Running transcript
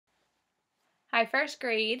Hi, first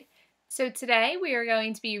grade. So today we are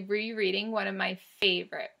going to be rereading one of my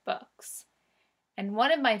favorite books. And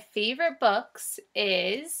one of my favorite books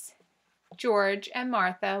is George and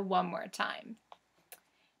Martha One More Time.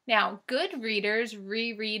 Now, good readers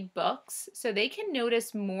reread books so they can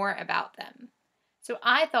notice more about them. So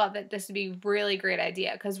I thought that this would be a really great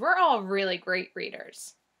idea because we're all really great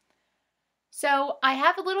readers. So I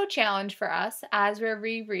have a little challenge for us as we're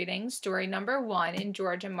rereading story number 1 in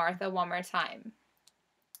George and Martha One More Time.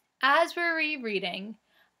 As we're rereading,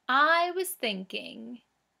 I was thinking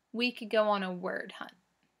we could go on a word hunt.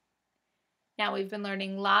 Now, we've been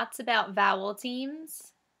learning lots about vowel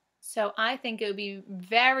teams, so I think it would be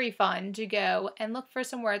very fun to go and look for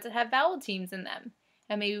some words that have vowel teams in them.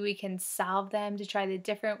 And maybe we can solve them to try the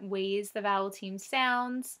different ways the vowel team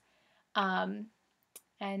sounds.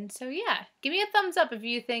 And so, yeah, give me a thumbs up if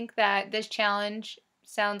you think that this challenge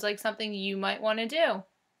sounds like something you might want to do.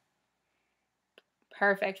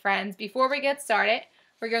 Perfect, friends. Before we get started,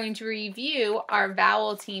 we're going to review our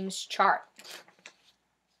vowel teams chart.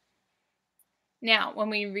 Now,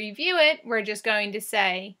 when we review it, we're just going to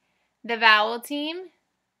say the vowel team,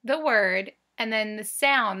 the word, and then the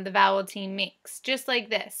sound the vowel team makes, just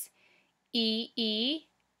like this. E,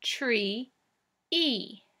 tree,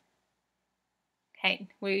 E. Okay,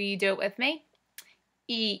 will you do it with me?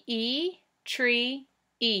 E, tree,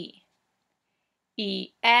 E.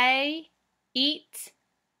 E, eat,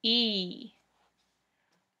 E.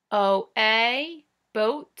 O-A,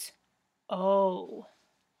 boat, O.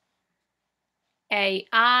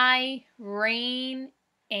 A-I, rain,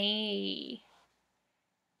 A.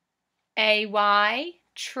 A-Y,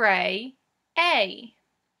 tray, A.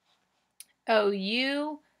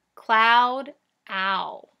 O-U, cloud,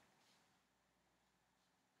 ow.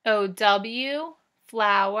 O-W,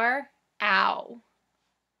 flower, ow.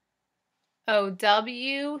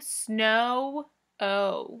 O-W, snow,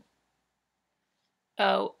 O.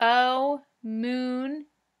 O-O, moon,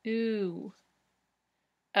 oo.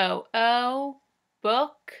 O-O,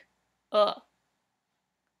 book,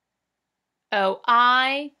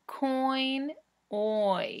 O-I, coin,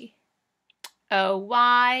 oi.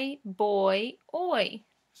 O-Y, boy, oi.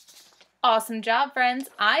 Awesome job,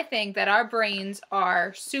 friends. I think that our brains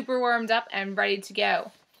are super warmed up and ready to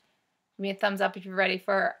go. Give me a thumbs up if you're ready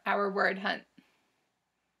for our word hunt.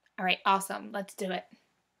 All right, awesome. Let's do it.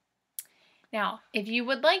 Now, if you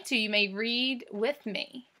would like to, you may read with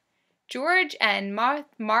me. George and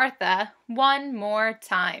Martha One More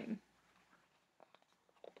Time.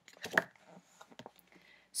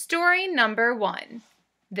 Story number 1,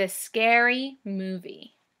 The Scary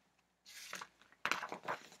Movie.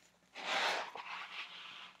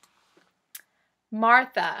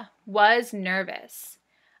 Martha was nervous.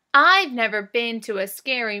 I've never been to a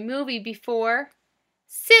scary movie before.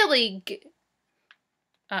 Silly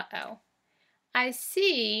Uh-oh. I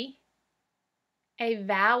see a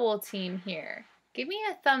vowel team here. Give me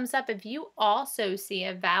a thumbs up if you also see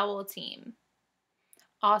a vowel team.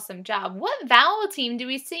 Awesome job. What vowel team do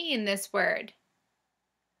we see in this word?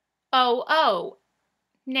 O-O.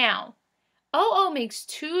 Now, O-O makes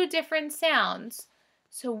 2 different sounds.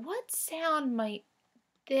 So what sound might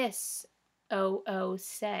this O-O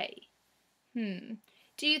say? Do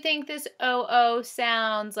you think this O-O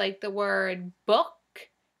sounds like the word book?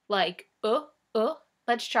 Like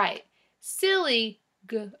Let's try it. Silly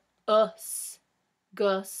gus.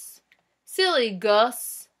 Silly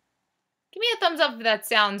gus. Give me a thumbs up if that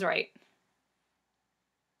sounds right.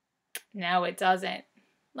 No, it doesn't.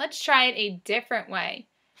 Let's try it a different way.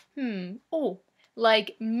 Oh,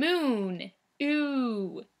 like moon.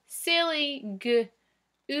 Ooh. Silly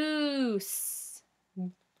goose.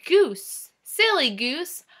 Goose. Silly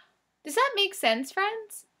goose. Does that make sense,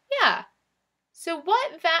 friends? Yeah. So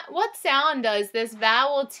what sound does this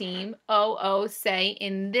vowel team O-O say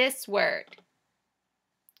in this word?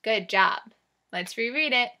 Good job. Let's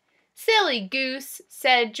reread it. Silly goose,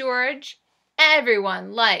 said George.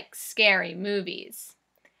 Everyone likes scary movies.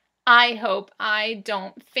 I hope I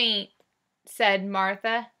don't faint, said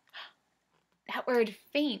Martha. That word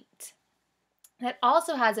faint. That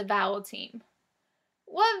also has a vowel team.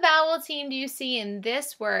 What vowel team do you see in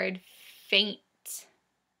this word faint?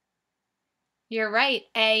 You're right,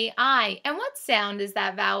 A-I. And what sound does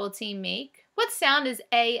that vowel team make? What sound does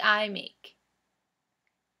A-I make?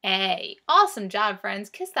 A. Awesome job, friends.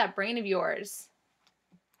 Kiss that brain of yours.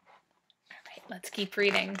 All right, let's keep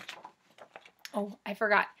reading. Oh, I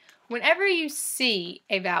forgot. Whenever you see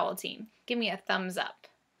a vowel team, give me a thumbs up.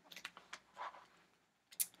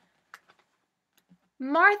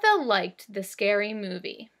 Martha liked the scary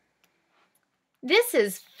movie. This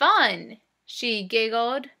is fun, she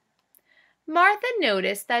giggled. Martha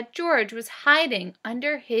noticed that George was hiding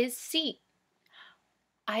under his seat.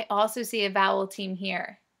 I also see a vowel team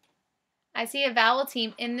here. I see a vowel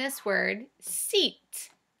team in this word, seat.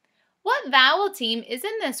 What vowel team is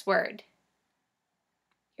in this word?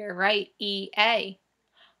 You're right, E-A.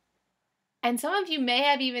 And some of you may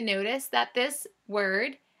have even noticed that this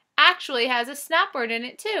word actually has a snap word in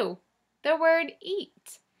it too, the word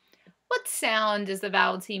eat. What sound does the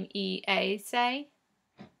vowel team E-A say?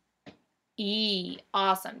 E.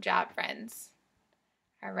 Awesome job, friends.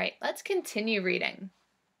 All right, let's continue reading.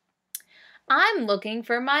 I'm looking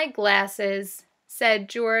for my glasses, said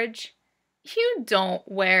George. You don't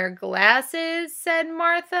wear glasses, said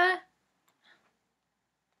Martha.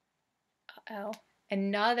 Uh-oh,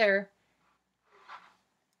 another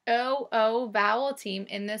O-O vowel team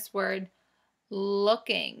in this word,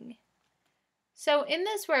 looking. So in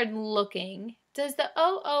this word, looking, does the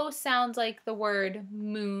O-O sound like the word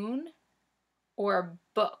moon or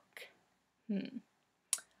book?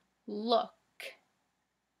 Look.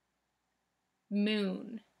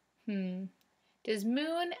 Moon. Do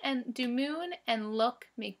moon and look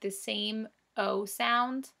make the same O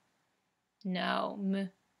sound? No.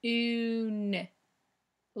 Moon.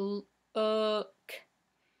 Look.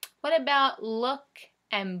 What about look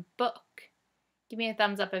and book? Give me a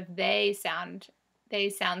thumbs up if they sound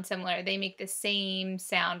similar. They make the same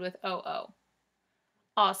sound with O-O.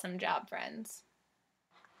 Awesome job, friends.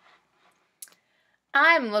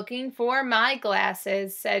 I'm looking for my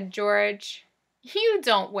glasses, said George. You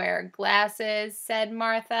don't wear glasses, said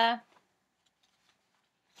Martha.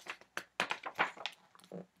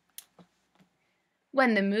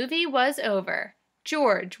 When the movie was over,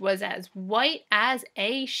 George was as white as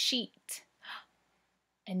a sheet.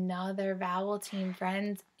 Another vowel team,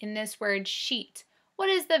 friends, in this word sheet. What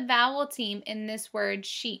is the vowel team in this word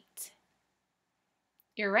sheet?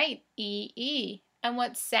 You're right, E-E. And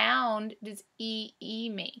what sound does E-E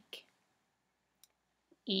make?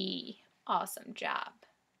 E. Awesome job.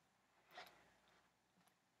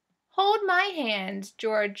 Hold my hand,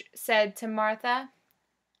 George said to Martha.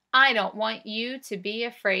 I don't want you to be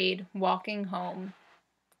afraid walking home.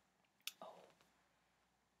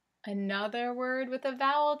 Another word with a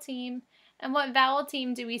vowel team. And what vowel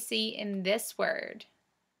team do we see in this word?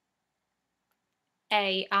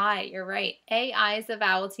 A-I, you're right. A-I is the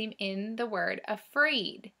vowel team in the word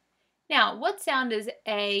afraid. Now, what sound does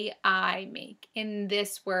A-I make in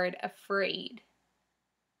this word afraid?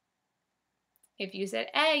 If you said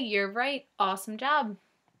A, you're right. Awesome job.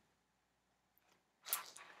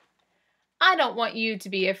 I don't want you to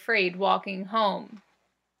be afraid walking home.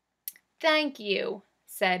 Thank you,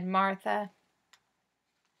 said Martha.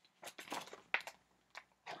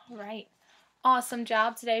 All right. Awesome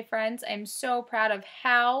job today, friends. I'm so proud of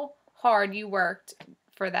how hard you worked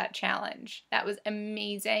for that challenge. That was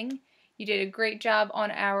amazing. You did a great job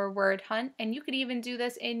on our word hunt, and you could even do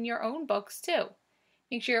this in your own books too.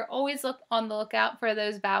 Make sure you're always on the lookout for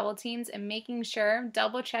those vowel teams and making sure,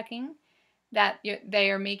 double checking that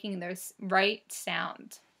they are making those right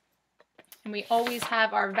sound. And we always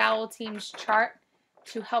have our vowel teams chart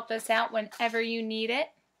to help us out whenever you need it.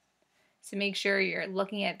 So make sure you're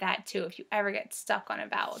looking at that too if you ever get stuck on a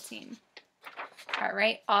vowel team. All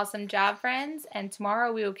right, awesome job, friends. And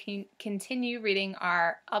tomorrow we will continue reading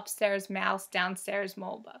our Upstairs Mouse, Downstairs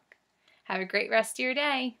Mole book. Have a great rest of your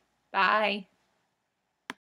day. Bye.